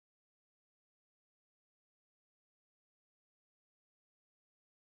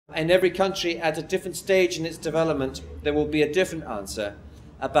In every country, at a different stage in its development, there will be a different answer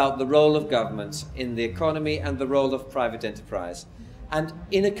about the role of government in the economy and the role of private enterprise. And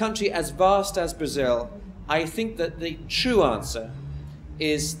in a country as vast as Brazil, I think that the true answer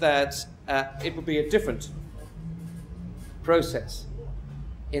is that it will be a different process.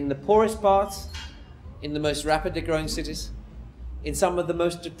 In the poorest parts, in the most rapidly growing cities, in some of the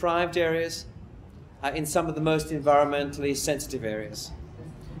most deprived areas, in some of the most environmentally sensitive areas.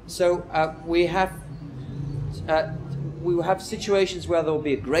 So we will have situations where there will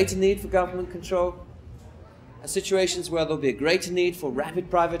be a greater need for government control, situations where there will be a greater need for rapid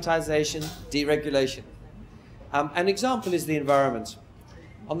privatization, deregulation. An example is the environment.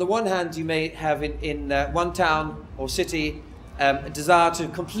 On the one hand, you may have in one town or city a desire to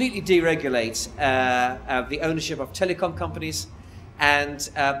completely deregulate the ownership of telecom companies and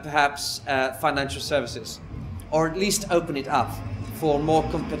perhaps financial services, or at least open it up for more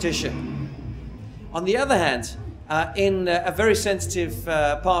competition. On the other hand, in a very sensitive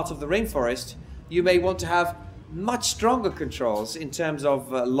part of the rainforest, you may want to have much stronger controls in terms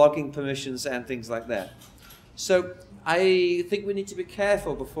of logging permissions and things like that. So I think we need to be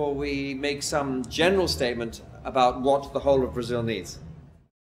careful before we make some general statement about what the whole of Brazil needs.